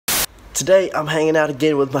Today I'm hanging out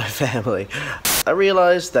again with my family. I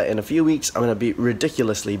realized that in a few weeks I'm going to be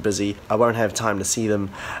ridiculously busy. I won't have time to see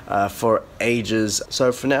them for ages.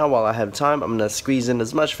 So for now, while I have time, I'm going to squeeze in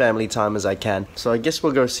as much family time as I can. So I guess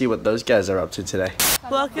we'll go see what those guys are up to today.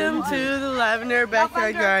 Welcome to the Lavender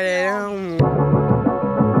Backyard Garden.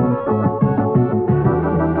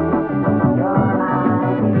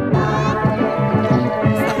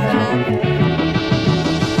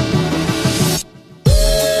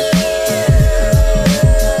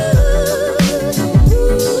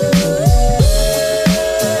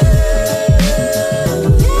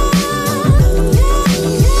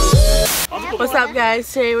 What's up,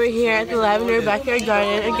 guys? Today we're here at the Lavender Backyard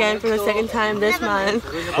Garden again for the second time this month.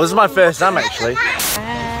 Well, this is my first time actually.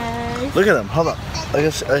 Hi. Look at them, hold up.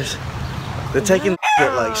 They're taking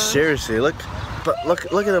it like seriously. Look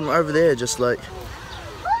at them over there, just like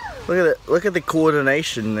look at it. Look at the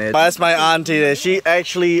coordination there. That's my auntie there. She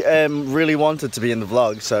actually really wanted to be in the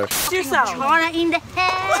vlog, so. Yourself. In the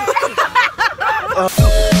head.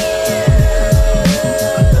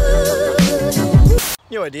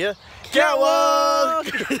 New idea. Catwalk!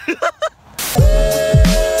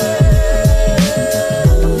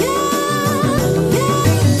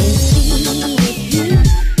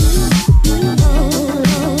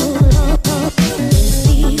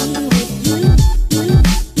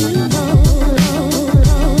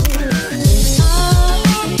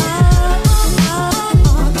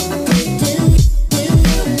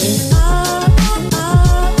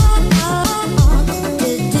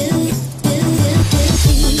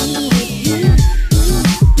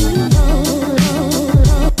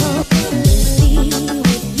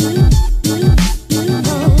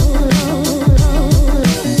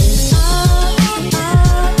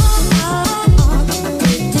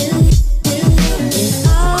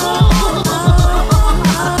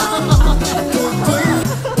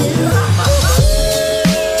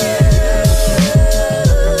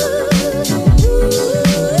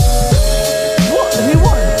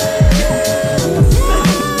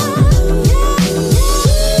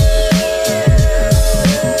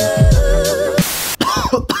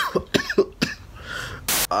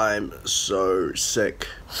 I'm so sick.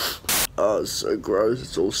 Oh, it's so gross.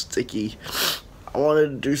 It's all sticky. I wanted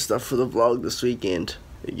to do stuff for the vlog this weekend.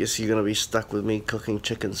 I guess you're gonna be stuck with me cooking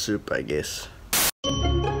chicken soup, I guess.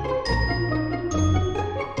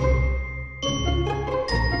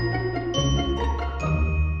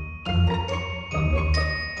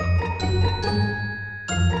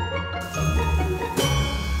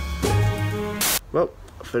 Well,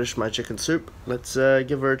 I finished my chicken soup. Let's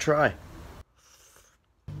give her a try.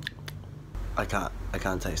 I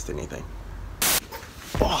can't taste anything.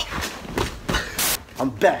 Oh,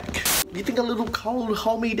 I'm back. You think a little cold will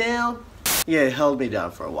hold me down? Yeah, it held me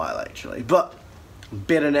down for a while actually, but I'm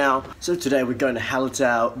better now. So today we're going to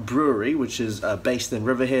Hallertau Brewery, which is based in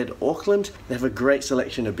Riverhead, Auckland. They have a great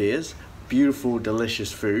selection of beers, beautiful,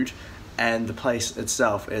 delicious food, and the place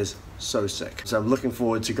itself is so sick. So I'm looking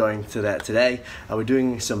forward to going to that today. We're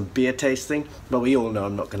doing some beer tasting, but we all know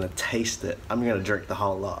I'm not gonna taste it. I'm gonna drink the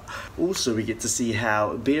whole lot. Also, we get to see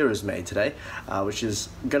how beer is made today, which is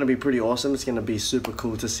gonna be pretty awesome. It's gonna be super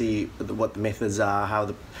cool to see what the methods are,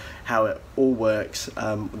 how it all works,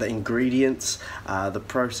 the ingredients, the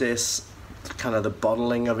process, kind of the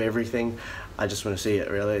bottling of everything. I just want to see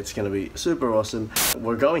it really. It's going to be super awesome.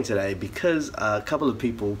 We're going today because a couple of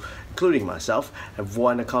people, including myself, have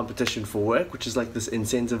won a competition for work, which is like this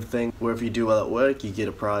incentive thing where if you do well at work, you get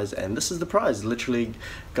a prize, and this is the prize. Literally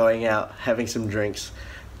going out, having some drinks,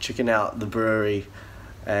 checking out the brewery,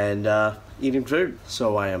 and eating food.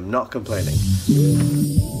 So I am not complaining.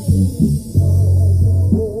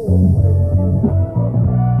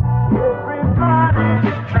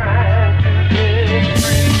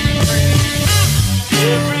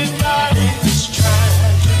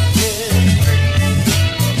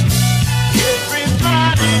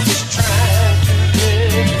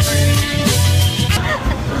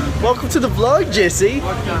 Welcome to the vlog, Jessie.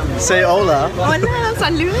 Say hola. Hola,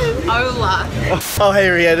 salud. Hola. Oh, hey,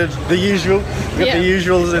 Rhiannon. The usual. We got the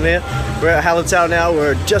usuals in here. We're at Hallertau now.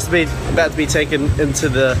 We're just about to be taken into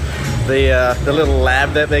the little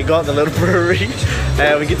lab that they got, the little brewery,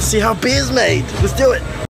 and we get to see how beer's made. Let's do it.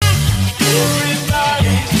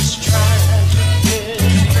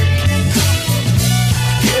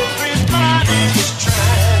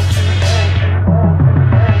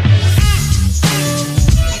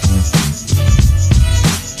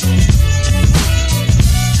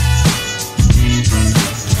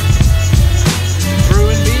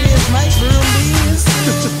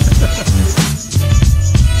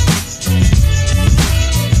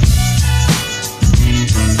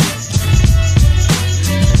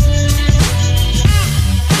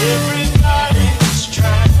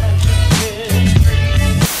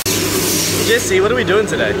 Jesse, what are we doing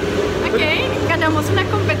today? Ok, ganamos una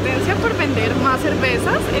competencia por vender más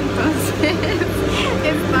cervezas, entonces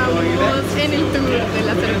estamos en el tour de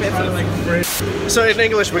las cervezas. So in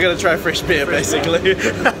English, we're gonna try fresh beer, basically.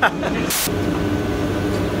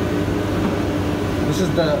 This is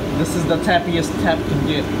the tappiest tap can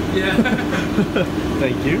get. Yeah.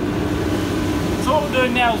 Thank you. So what we're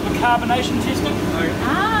doing now is we're carbonation testing.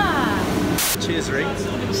 Ah, Cheers, Rick.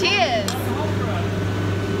 cheers!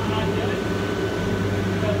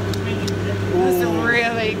 This is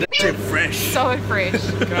really Too fresh. so fresh.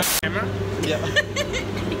 Camera? Yeah.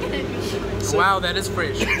 Wow, that is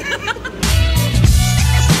fresh.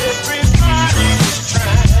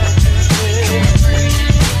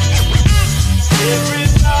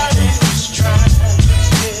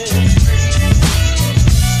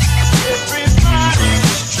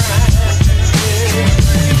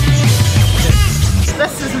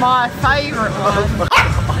 This is my favourite one.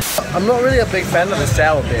 I'm not really a big fan of the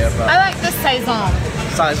sour beer, but I like the saison.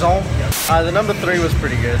 Saison. The number 3 was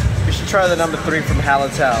pretty good. We should try the number 3 from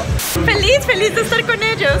Hallertau. Feliz de estar con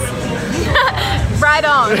ellos. Right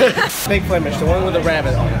on. Big Flemish, the one with the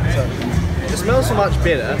rabbit on it. So it smells so much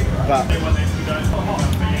better, but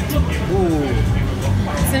ooh.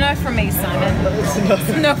 It's a no from me, Simon. It's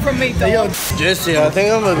a no from me, Yo, dog. Jesse, I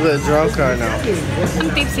think I'm a bit drunk right now. I'm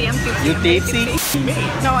tipsy, I'm tipsy. You tipsy?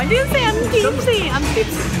 No, I didn't say I'm tipsy. I'm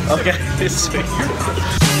tipsy. Okay, sweet.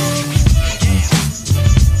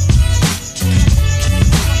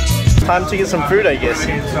 Time to get some food, I guess.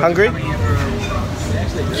 Hungry?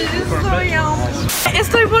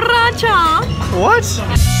 Estoy borracha. What?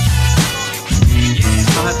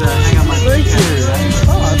 I'll have to hang up my Thank you.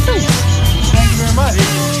 Oh, thanks. Thank you very much.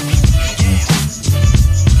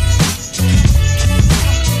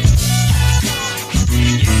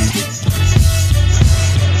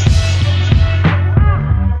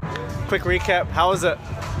 Quick recap, how was it?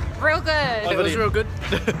 Real good. It was real good.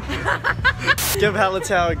 Give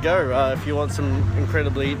Hallertau a go if you want some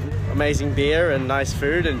incredibly amazing beer and nice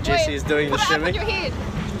food, and Jesse is doing the put it up on shimmy. your head.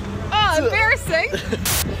 Oh, embarrassing.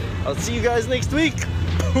 I'll see you guys next week.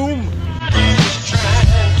 Boom. Try